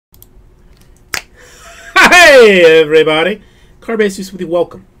Hey everybody, Card-Based Use with you.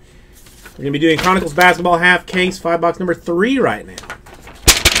 Welcome. We're gonna be doing Chronicles basketball half case 5-box number 3 right now.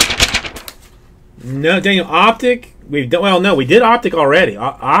 No, Daniel, Optic. We've done well. No, we did Optic already.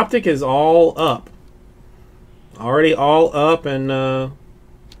 Optic is all up, already all up, and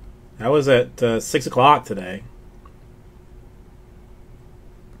that was at 6 o'clock today.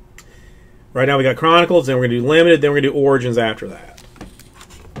 Right now we got Chronicles, then we're gonna do Limited, then we're gonna do Origins after that.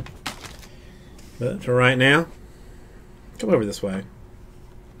 But for right now, come over this way.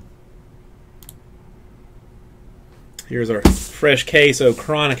 Here's our fresh case of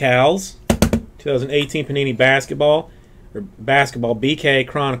Chronicles 2018 Panini Basketball, or Basketball BK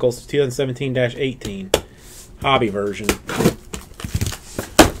Chronicles 2017-18 hobby version.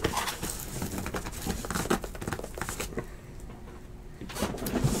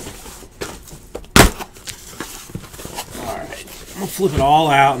 Alright, I'm going to flip it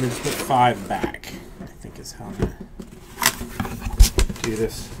all out and then just put 5 back. I think is how I'm going to do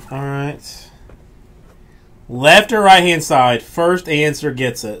this. Alright. Left or right hand side? First answer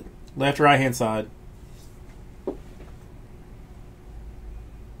gets it. Left or right hand side?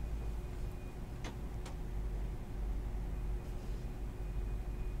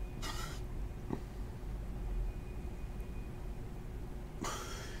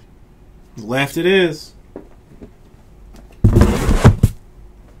 Left it is.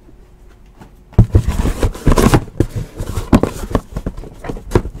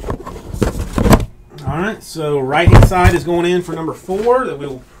 Alright, so right hand side is going in for number 4 that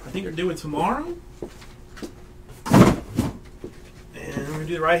we'll, I think, are doing tomorrow. And we're going to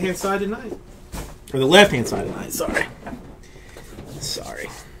do the right hand side tonight. Or the left hand side tonight, sorry. Sorry.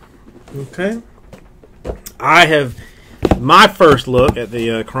 Okay. I have my first look at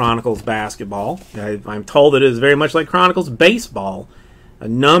the Chronicles basketball. I'm told that it is very much like Chronicles baseball. A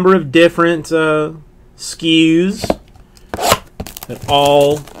number of different SKUs that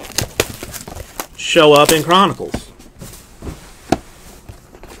all show up in Chronicles.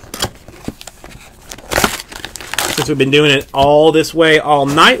 Since we've been doing it all this way all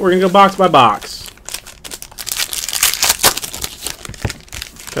night, we're going to go box by box.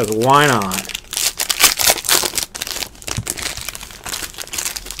 Because why not?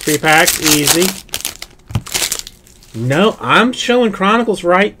 3 packs, easy. No, I'm showing Chronicles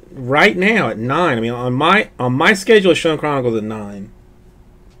right now at 9. I mean, on my schedule, it's showing Chronicles at 9.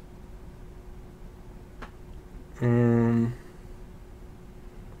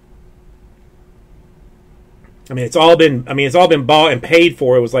 I mean, it's all been bought and paid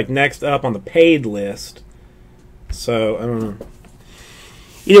for. It was like next up on the paid list. So I don't know.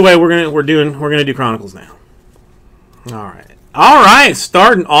 Either way, we're gonna do Chronicles now. All right.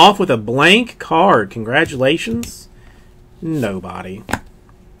 Starting off with a blank card. Congratulations, nobody.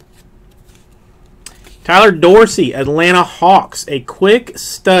 Tyler Dorsey, Atlanta Hawks. A quick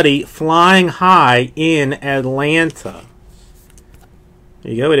study flying high in Atlanta.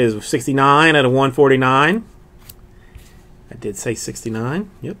 There you go. It is 69 out of 149. I did say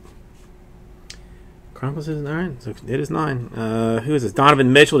 69. Yep. Chronicles is 9. So it is 9. Who is this?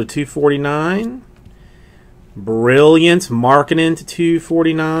 Donovan Mitchell to 249. Brilliant. Marketing to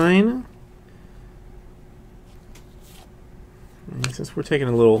 249. And since we're taking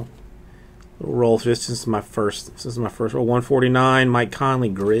a little roll, this is my first roll. 149. Mike Conley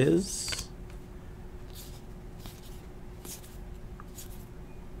Grizz.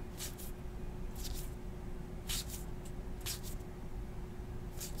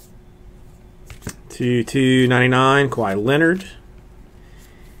 To 299, Kawhi Leonard.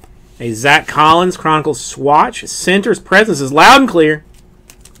 A Zach Collins Chronicles swatch. Center's presence is loud and clear.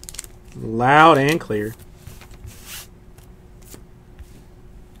 Loud and clear.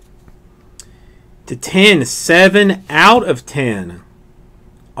 To 10, 7 out of 10.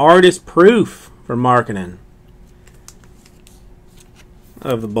 Artist proof for marketing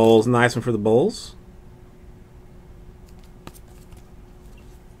of the Bulls. Nice one for the Bulls.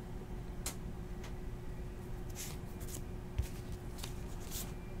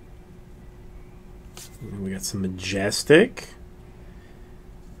 We got some Majestic.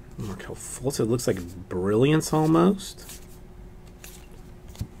 Markel Fultz. It looks like Brilliance almost.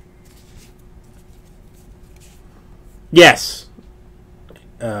 Yes.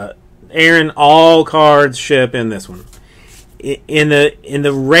 Aaron, all cards ship in this one. In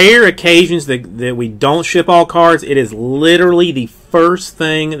the rare occasions that we don't ship all cards, it is literally the first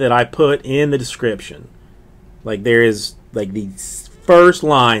thing that I put in the description. Like there is like the first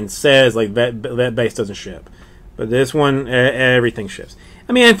line says like that base doesn't ship, but this one everything ships.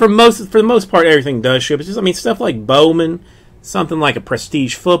 I mean, and for the most part, everything does ship. It's just, I mean, stuff like Bowman, something like a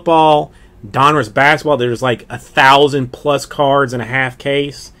Prestige Football, Donruss basketball, there's like 1,000+ cards in a half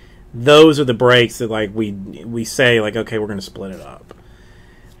case. Those are the breaks that like we say like, okay, we're gonna split it up.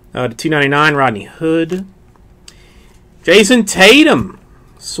 To 299, Rodney Hood. Jason Tatum,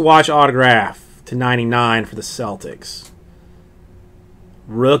 swatch autograph to 99 for the Celtics.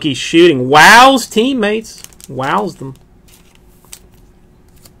 Rookie shooting, wows teammates, wows them.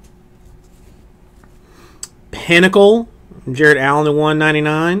 Pinnacle, Jared Allen to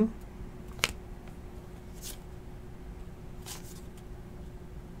 199.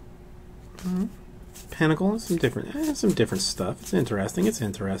 Pinnacle, some different stuff. It's interesting. It's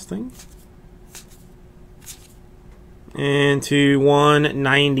interesting. And to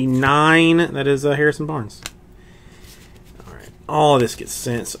 199, that is Harrison Barnes. All right, all of this gets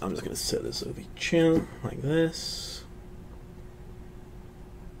sent. So I'm just going to set this over each other like this.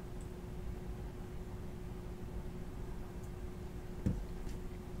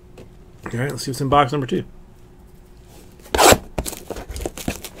 All right, let's see what's in box number 2.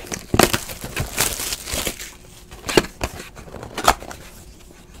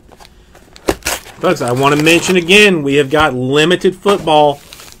 Folks, I want to mention again, we have got limited football.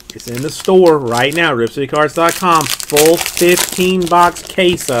 It's in the store right now, ripcitycards.com. Full 15-box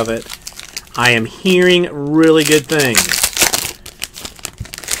case of it. I am hearing really good things.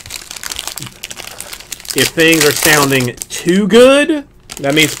 If things are sounding too good,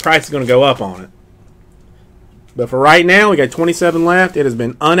 that means the price is going to go up on it. But for right now, we got 27 left. It has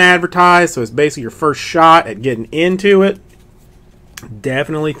been unadvertised, so it's basically your first shot at getting into it.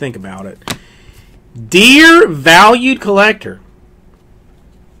 Definitely think about it. Dear valued collector,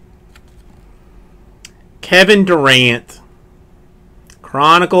 Kevin Durant,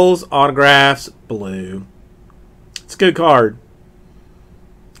 Chronicles autographs blue. It's a good card.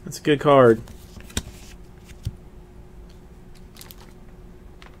 It's a good card.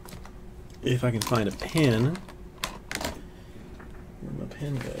 If I can find a pen. Where'd my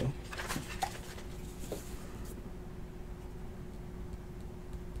pen go?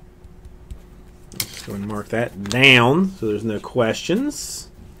 Go and mark that down so there's no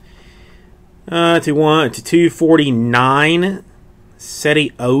questions. To 249,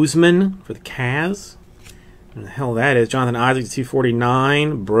 Cedi Osman for the Cavs. What the hell that is? Jonathan Isaac to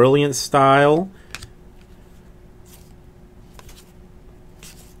 249, brilliant style.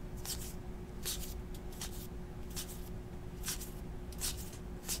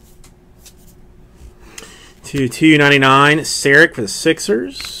 To 299, Sarek for the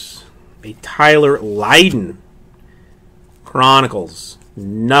Sixers. A Tyler Lydon. Chronicles.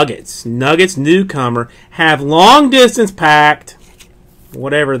 Nuggets. Nuggets newcomer. Have long distance packed.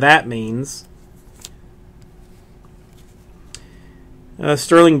 Whatever that means.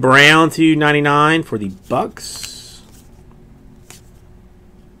 Sterling Brown to 99 for the Bucks.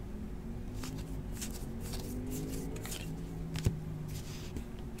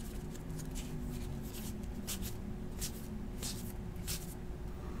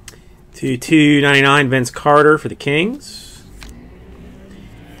 To 299, Vince Carter for the Kings.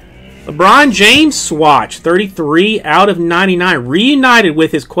 LeBron James swatch, 33 out of 99. Reunited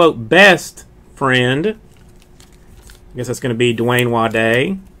with his, quote, best friend. I guess that's going to be Dwayne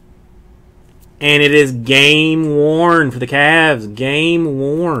Wade. And it is game worn for the Cavs. Game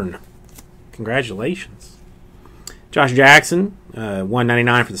worn. Congratulations. Josh Jackson,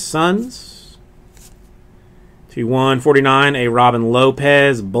 199 for the Suns. To 149, a Robin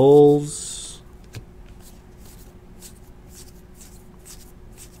Lopez, Bulls.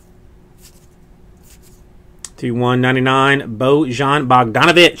 To 199, Bojan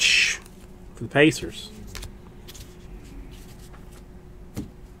Bogdanovic for the Pacers.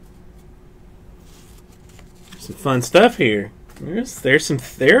 Some fun stuff here. There are some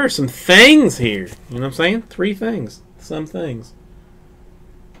things here. You know what I'm saying? 3 things. Some things.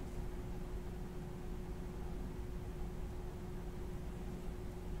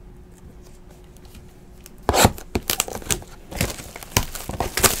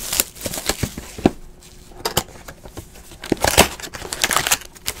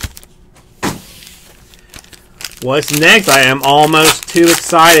 What's next? I am almost too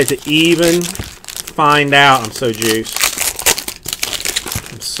excited to even find out. I'm so juiced.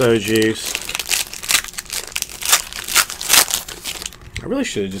 I'm so juiced. I really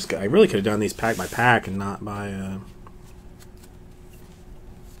should have just. I really could have done these pack by pack and not by.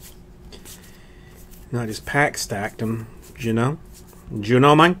 Not just pack stacked them. You know? Do you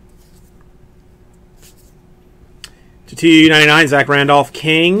know mine? To 299, Zach Randolph,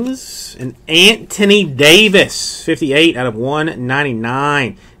 Kings. And Anthony Davis, 58 out of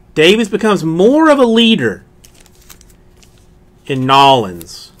 199. Davis becomes more of a leader in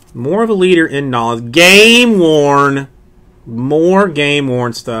Nolans. More of a leader in knowledge. Game worn. More game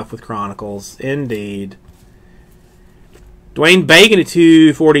worn stuff with Chronicles. Indeed. Dwayne Bacon at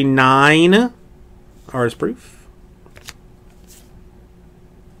 249. Artist proof.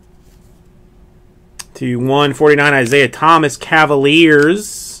 To 149, Isaiah Thomas,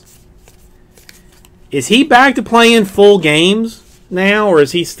 Cavaliers. Is he back to playing full games now, or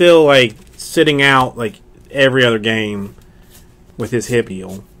is he still like sitting out like every other game with his hip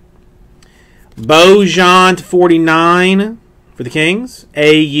heel? Bojan to 49 for the Kings.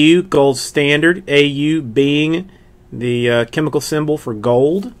 AU, gold standard. AU being the chemical symbol for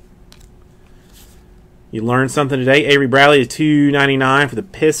gold. You learned something today. Avery Bradley to 299 for the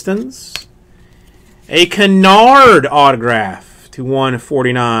Pistons. A Kennard autograph to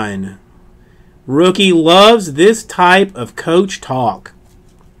 149. Rookie loves this type of coach talk.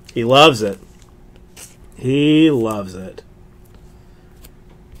 He loves it. He loves it.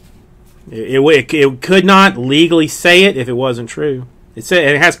 It could not legally say it if it wasn't true. It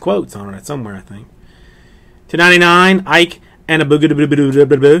has quotes on it somewhere, I think. 299, Ike and a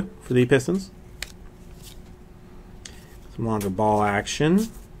for the Pistons. Some longer ball action.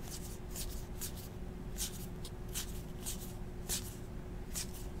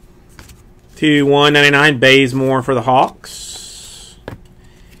 To 199, Bazemore for the Hawks.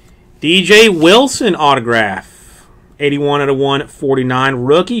 DJ Wilson autograph. 81 out of 149.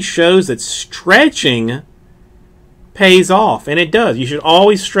 Rookie shows that stretching pays off. And it does. You should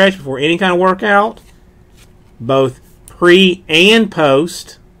always stretch before any kind of workout. Both pre and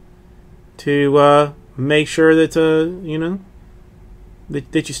post. To make sure that, you know,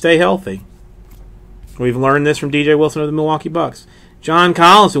 that you stay healthy. We've learned this from DJ Wilson of the Milwaukee Bucks. John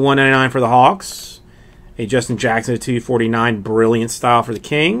Collins to 199 for the Hawks. A Justin Jackson to 249. Brilliant style for the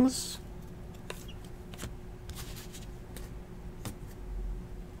Kings.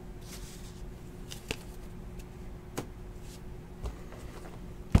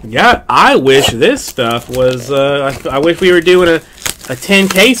 Yeah, I wish this stuff was... I wish we were doing a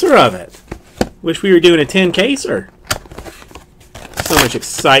 10-caser of it. Wish we were doing a 10-caser. So much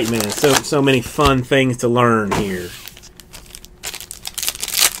excitement and so many fun things to learn here.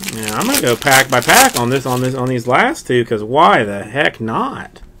 Yeah, I'm gonna go pack by pack on these last two, because why the heck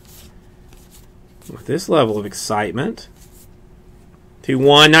not? With this level of excitement. To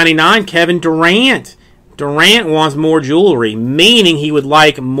 199, Kevin Durant. Durant wants more jewelry, meaning he would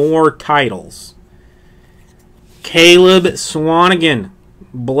like more titles. Caleb Swanigan,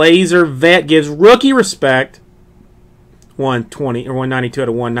 Blazer vet, gives rookie respect. 120 or 192 out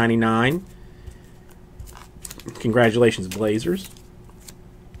of 199. Congratulations, Blazers.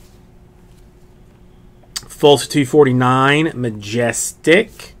 Fultz 249,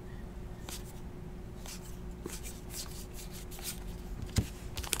 Majestic.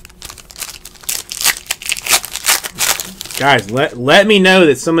 Guys, let me know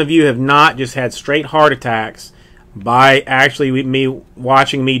that some of you have not just had straight heart attacks by actually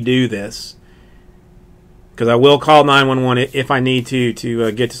watching me do this. Because I will call 911 if I need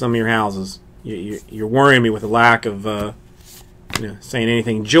to get to some of your houses. You're worrying me with the lack of saying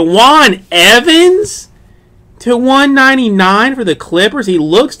anything. Jawan Evans to 199 for the Clippers. He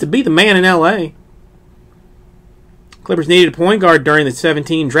looks to be the man in L.A. Clippers needed a point guard during the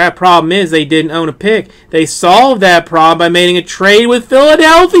 17 draft. Problem is they didn't own a pick. They solved that problem by making a trade with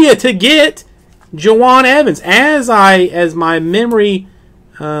Philadelphia to get Jawan Evans. As my memory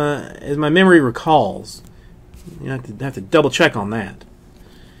recalls. You have to double check on that.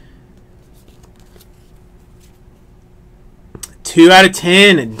 2 out of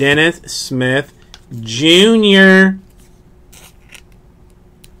 10, Dennis Smith Jr.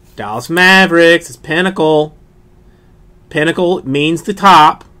 Dallas Mavericks. It's Pinnacle. Pinnacle means the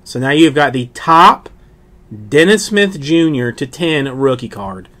top. So now you've got the top Dennis Smith Jr. to 10 rookie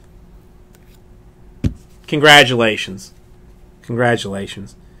card. Congratulations.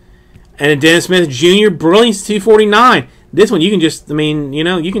 Congratulations. And a Dennis Smith Jr. Brilliance 249. This one you can just,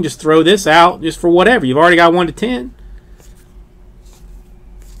 you can just throw this out just for whatever. You've already got 1 to 10.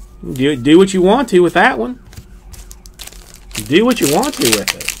 Do what you want to with that one. Do what you want to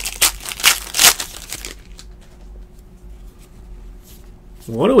with it.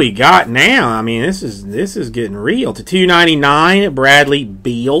 What do we got now? I mean, this is getting real. To 299, Bradley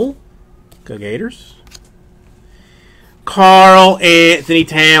Beal. Go Gators. Karl Anthony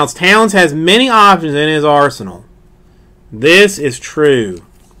Towns. Towns has many options in his arsenal. This is true.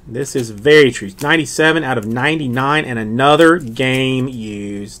 This is very true. 97 out of 99 and another game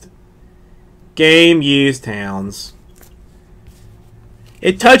used. Game used Towns.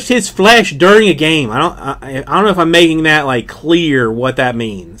 It touched his flesh during a game. I don't know if I'm making that like clear what that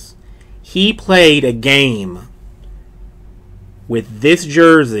means. He played a game with this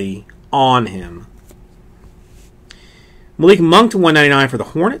jersey on him. Malik Monk to 199 for the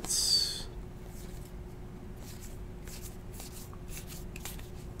Hornets.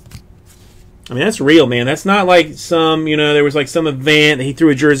 I mean, that's real, man. That's not like some, there was like some event that he threw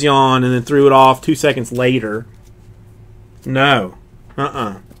a jersey on and then threw it off 2 seconds later. No.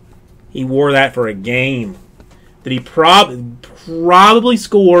 He wore that for a game that he probably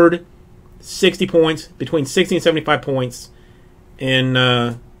scored 60 points, between 60 and 75 points in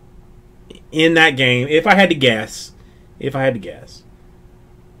that game, if I had to guess.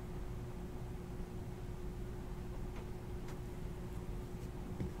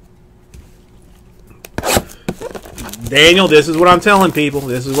 Daniel, this is what I'm telling people.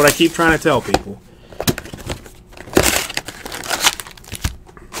 This is what I keep trying to tell people.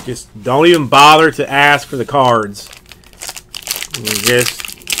 Just don't even bother to ask for the cards.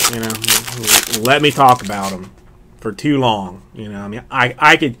 Just, let me talk about them for too long. I mean,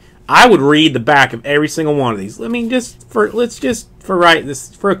 I would read the back of every single one of these. I mean, for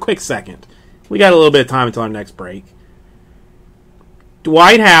a quick second. We got a little bit of time until our next break.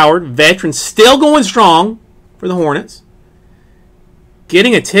 Dwight Howard, veteran, still going strong for the Hornets.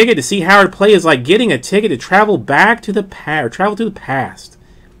 Getting a ticket to see Howard play is like getting a ticket to travel back to the past.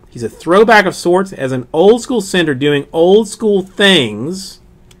 He's a throwback of sorts as an old school center doing old school things.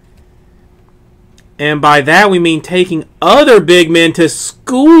 And by that we mean taking other big men to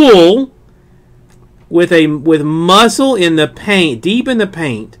school with muscle in the paint, deep in the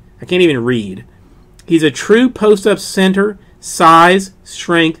paint. I can't even read. He's a true post-up center, size,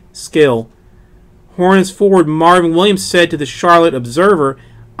 strength, skill. Hornets forward Marvin Williams said to the Charlotte Observer,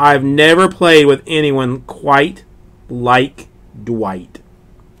 "I've never played with anyone quite like Dwight."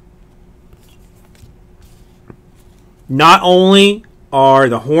 Not only are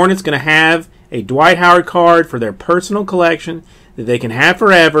the Hornets going to have a Dwight Howard card for their personal collection that they can have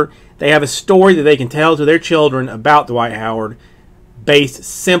forever, they have a story that they can tell to their children about Dwight Howard based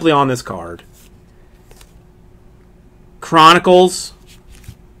simply on this card. Chronicles,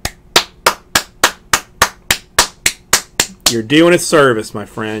 you're doing a service, my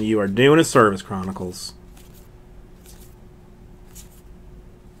friend. You are doing a service, Chronicles.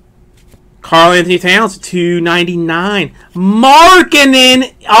 Karl Anthony Towns, $2.99.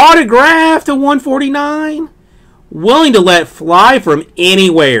 Markkanen autograph to $149. Willing to let fly from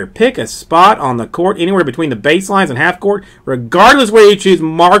anywhere. Pick a spot on the court, anywhere between the baselines and half court. Regardless where you choose,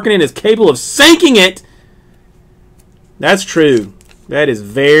 Markkanen is capable of sinking it. That's true. That is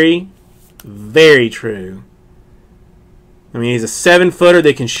very, very true. I mean, he's a 7-footer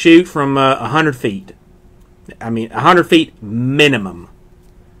that can shoot from 100 feet. I mean, 100 feet minimum.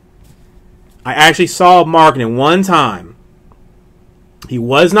 I actually saw Markkanen one time. He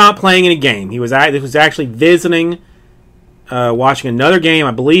was not playing in a game. He was actually visiting, watching another game.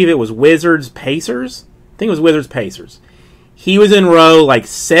 I believe it was Wizards-Pacers. I think it was Wizards-Pacers. He was in row like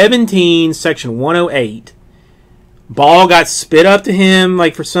 17, section 108. Ball got spit up to him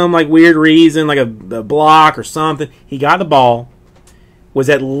like for some like weird reason, like a block or something. He got the ball, was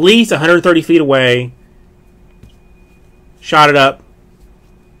at least 130 feet away, shot it up.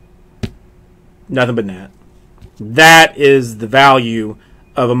 Nothing but net. That is the value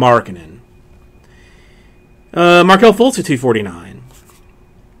of a Markkanen. Markelle Fultz at $249.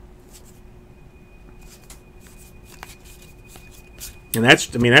 And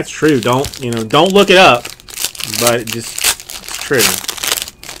that's true. Don't look it up, but it's true.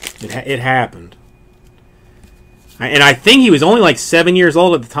 It happened. And I think he was only like 7 years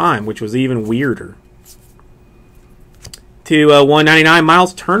old at the time, which was even weirder. To $199,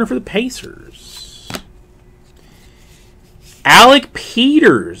 Miles Turner for the Pacers. Alec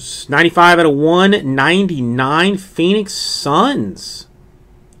Peters, 95 out of 199, Phoenix Suns.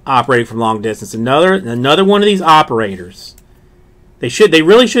 Operating from long distance. Another one of these operators. They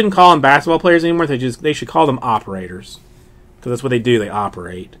really shouldn't call them basketball players anymore. They should call them operators. Because that's what they do. They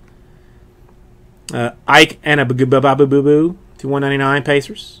operate. Ike Anababu to $199,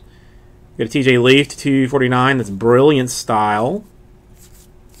 Pacers. Got a TJ Leaf to $249. That's brilliant style.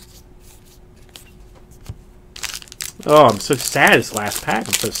 Oh, I'm so sad this last pack.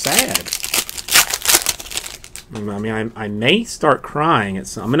 I'm so sad. I mean, I may start crying at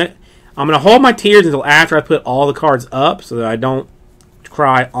some. I'm gonna hold my tears until after I put all the cards up, so that I don't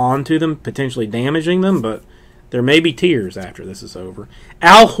cry onto them, potentially damaging them. But there may be tears after this is over.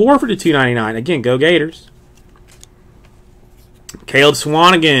 Al Horford to $299. Again, go Gators. Caleb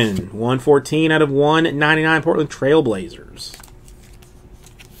Swanigan, 114 out of 199, Portland Trail Blazers.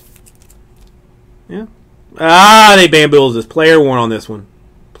 Yeah. Ah, they bamboozled us. Player worn on this one.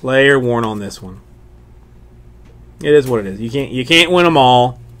 Player worn on this one. It is what it is. You can't win them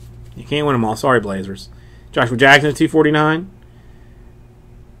all. You can't win them all. Sorry, Blazers. Joshua Jackson at 249.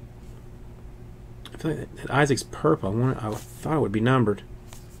 I feel like that Isaac's purple. I thought it would be numbered.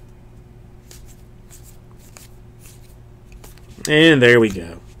 And there we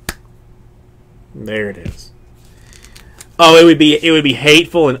go. There it is. Oh, it would be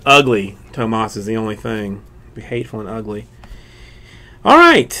hateful and ugly. Tomas is the only thing. It'd be hateful and ugly. All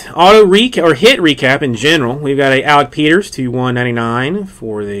right, auto recap or hit recap in general. We've got a Alec Peters to 199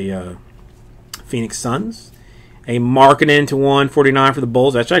 for the Phoenix Suns. A Markkanen to 149 for the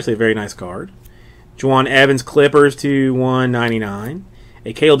Bulls. That's actually a very nice card. Juwan Evans Clippers to 199.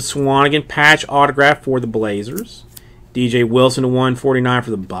 A Caleb Swanigan patch autograph for the Blazers. DJ Wilson to 149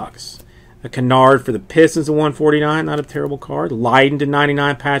 for the Bucks. A Kennard for the Pistons to 149, not a terrible card. Leiden to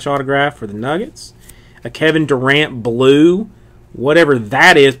 99 patch autograph for the Nuggets. A Kevin Durant blue, whatever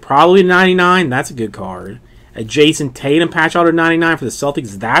that is, probably 99. That's a good card. A Jason Tatum patch auto 99 for the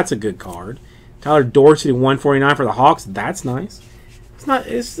Celtics. That's a good card. Tyler Dorsey to 149 for the Hawks. That's nice.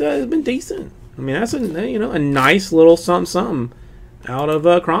 It's been decent. I mean, that's a nice little something out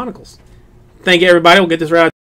of Chronicles. Thank you, everybody. We'll get this right out.